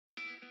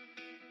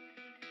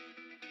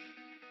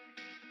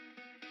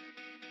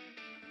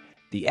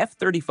The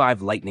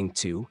F-35 Lightning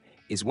II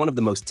is one of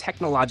the most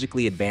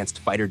technologically advanced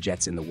fighter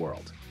jets in the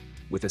world.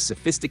 With a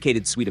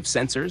sophisticated suite of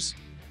sensors,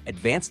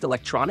 advanced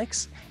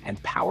electronics,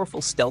 and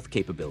powerful stealth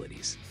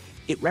capabilities,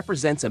 it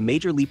represents a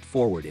major leap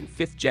forward in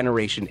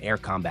fifth-generation air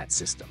combat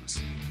systems.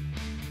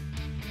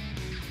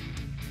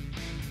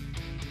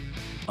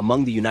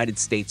 Among the United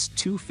States'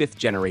 two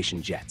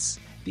fifth-generation jets,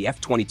 the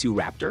F-22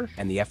 Raptor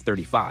and the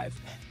F-35,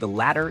 the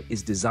latter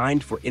is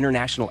designed for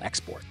international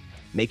export,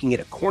 making it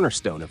a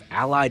cornerstone of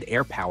Allied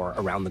air power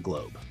around the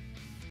globe.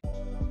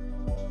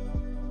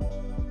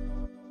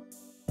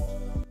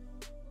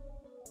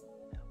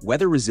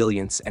 Weather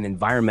resilience and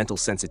environmental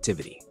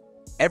sensitivity.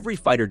 Every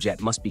fighter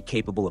jet must be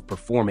capable of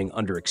performing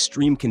under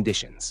extreme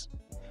conditions,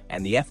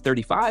 and the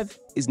F-35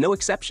 is no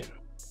exception.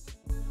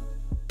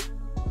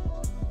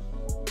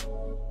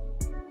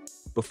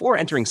 Before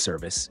entering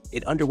service,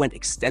 it underwent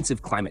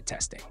extensive climate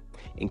testing,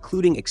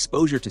 including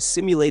exposure to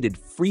simulated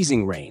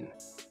freezing rain,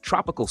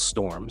 tropical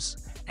storms,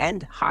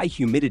 and high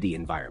humidity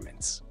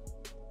environments.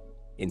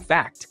 In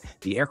fact,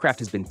 the aircraft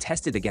has been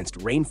tested against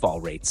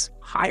rainfall rates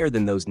higher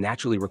than those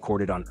naturally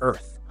recorded on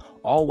Earth,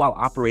 all while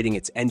operating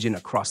its engine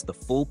across the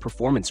full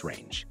performance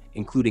range,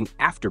 including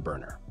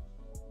afterburner.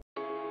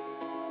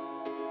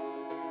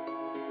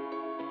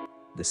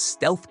 The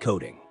stealth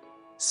coating,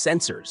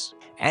 sensors,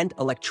 and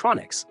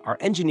electronics are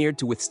engineered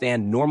to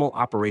withstand normal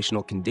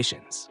operational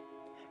conditions.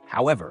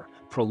 However,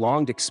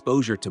 prolonged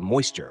exposure to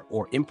moisture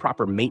or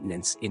improper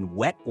maintenance in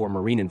wet or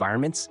marine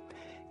environments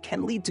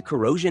can lead to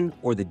corrosion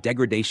or the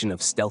degradation of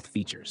stealth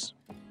features.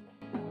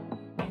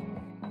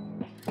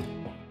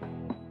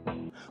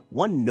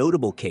 One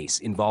notable case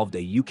involved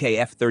a UK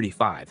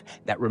F-35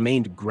 that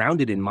remained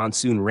grounded in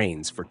monsoon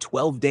rains for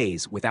 12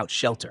 days without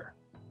shelter.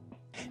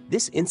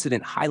 This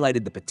incident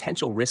highlighted the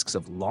potential risks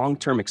of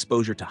long-term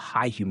exposure to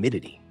high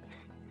humidity,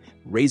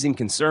 raising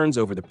concerns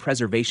over the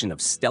preservation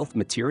of stealth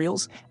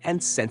materials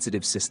and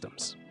sensitive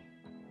systems.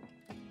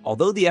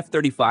 Although the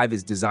F-35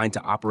 is designed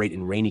to operate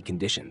in rainy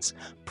conditions,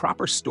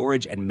 proper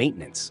storage and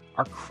maintenance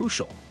are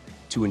crucial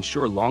to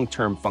ensure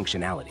long-term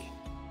functionality.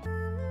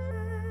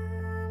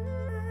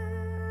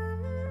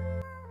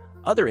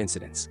 Other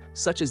incidents,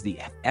 such as the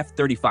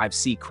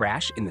F-35C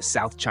crash in the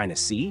South China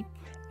Sea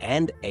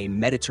and a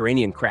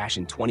Mediterranean crash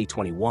in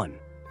 2021,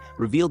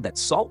 revealed that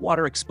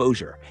saltwater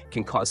exposure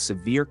can cause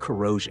severe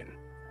corrosion,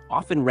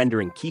 often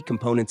rendering key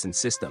components and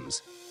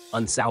systems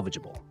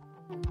unsalvageable.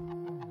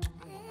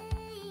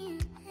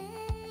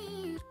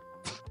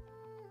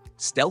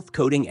 Stealth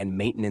coating and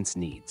maintenance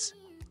needs.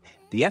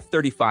 The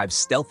F-35's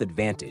stealth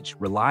advantage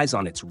relies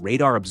on its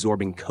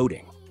radar-absorbing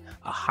coating,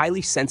 a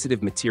highly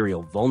sensitive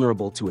material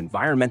vulnerable to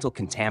environmental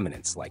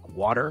contaminants like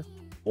water,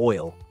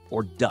 oil,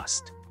 or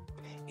dust.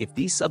 If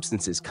these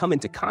substances come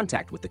into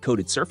contact with the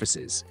coated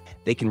surfaces,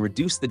 they can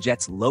reduce the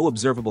jet's low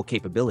observable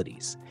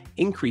capabilities,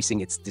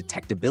 increasing its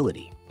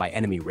detectability by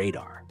enemy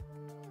radar.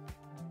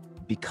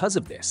 Because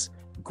of this,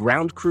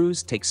 ground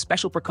crews take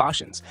special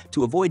precautions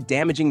to avoid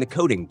damaging the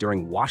coating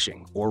during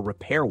washing or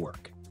repair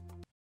work.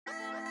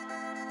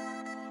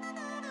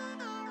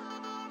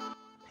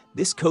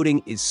 This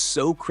coating is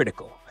so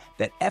critical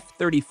that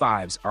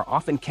F-35s are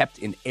often kept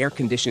in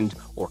air-conditioned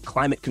or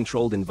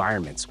climate-controlled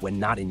environments when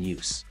not in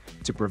use,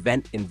 to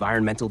prevent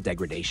environmental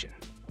degradation.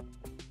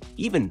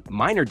 Even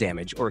minor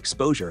damage or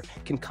exposure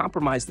can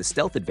compromise the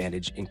stealth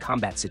advantage in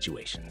combat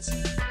situations.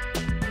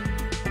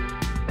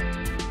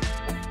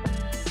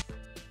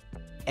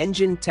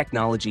 Engine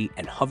technology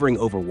and hovering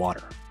over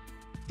water.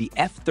 The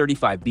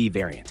F-35B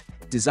variant,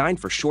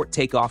 designed for short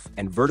takeoff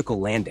and vertical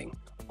landing,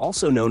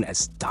 also known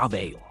as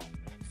STAVL,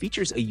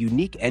 features a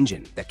unique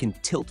engine that can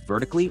tilt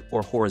vertically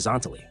or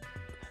horizontally.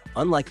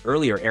 Unlike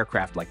earlier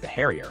aircraft like the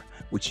Harrier,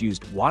 which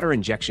used water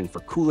injection for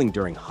cooling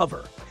during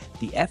hover,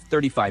 the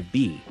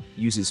F-35B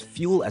uses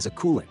fuel as a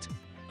coolant,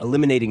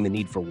 eliminating the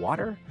need for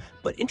water,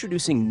 but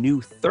introducing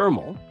new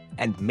thermal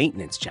and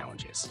maintenance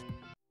challenges.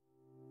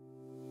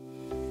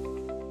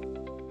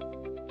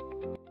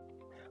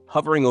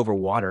 Hovering over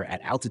water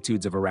at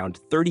altitudes of around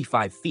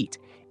 35 feet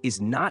is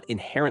not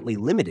inherently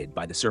limited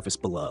by the surface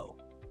below.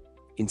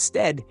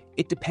 Instead,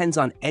 it depends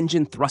on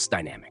engine thrust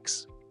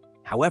dynamics.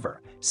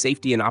 However,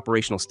 safety and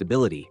operational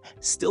stability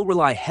still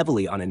rely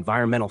heavily on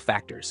environmental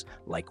factors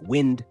like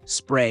wind,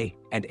 spray,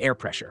 and air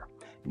pressure,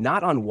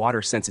 not on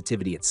water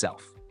sensitivity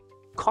itself.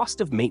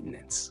 Cost of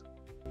maintenance.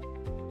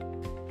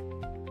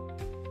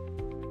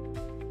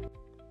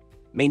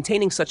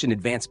 Maintaining such an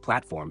advanced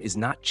platform is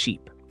not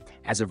cheap.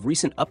 As of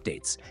recent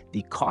updates,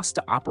 the cost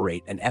to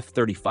operate an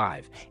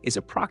F-35 is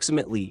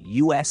approximately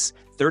US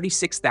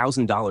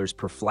 $36,000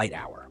 per flight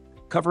hour,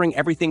 covering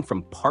everything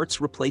from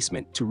parts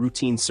replacement to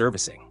routine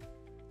servicing.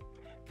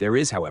 There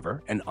is,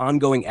 however, an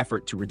ongoing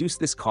effort to reduce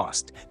this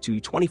cost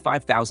to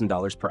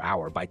 $25,000 per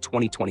hour by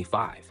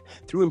 2025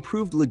 through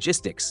improved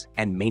logistics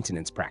and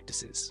maintenance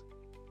practices.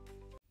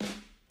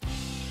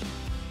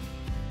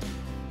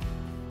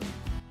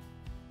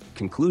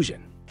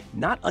 Conclusion: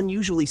 not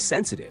unusually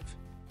sensitive,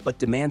 but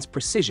demands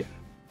precision.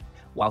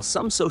 While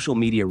some social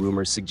media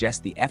rumors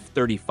suggest the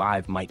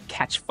F-35 might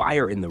catch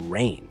fire in the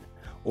rain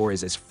or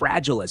is as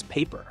fragile as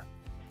paper,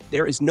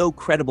 There is no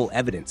credible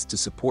evidence to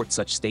support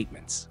such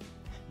statements.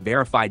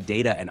 Verified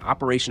data and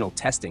operational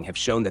testing have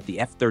shown that the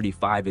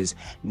F-35 is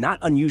not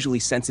unusually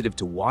sensitive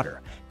to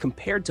water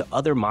compared to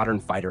other modern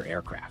fighter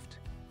aircraft.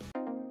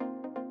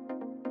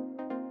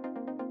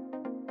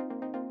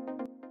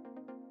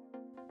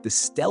 The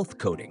stealth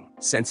coating,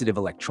 sensitive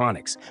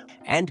electronics,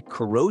 and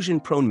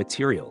corrosion-prone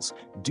materials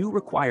do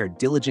require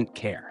diligent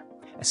care,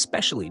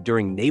 especially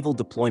during naval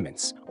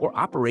deployments or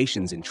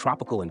operations in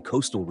tropical and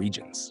coastal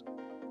regions.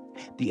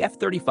 The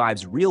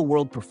F-35's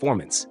real-world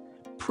performance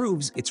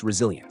proves its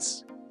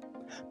resilience.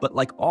 But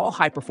like all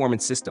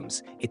high-performance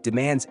systems, it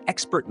demands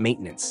expert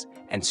maintenance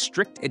and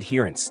strict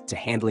adherence to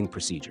handling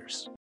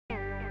procedures.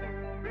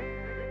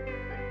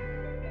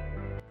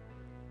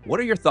 What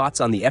are your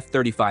thoughts on the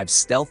F-35's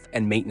stealth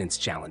and maintenance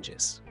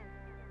challenges?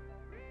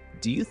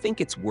 Do you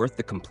think it's worth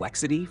the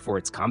complexity for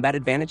its combat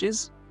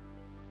advantages?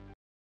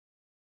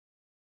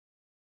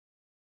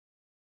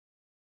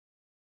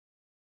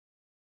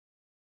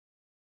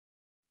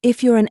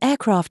 If you're an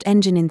aircraft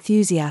engine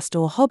enthusiast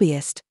or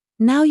hobbyist,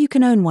 now you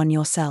can own one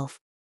yourself.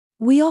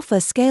 We offer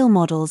scale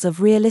models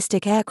of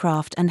realistic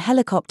aircraft and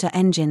helicopter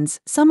engines,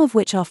 some of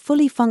which are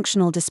fully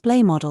functional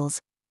display models,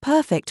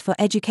 perfect for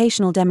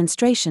educational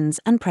demonstrations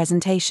and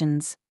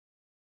presentations.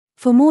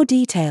 For more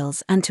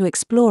details and to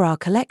explore our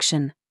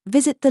collection,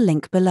 visit the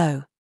link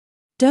below.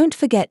 Don't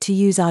forget to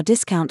use our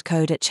discount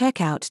code at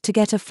checkout to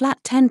get a flat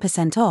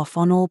 10% off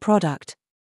on all product.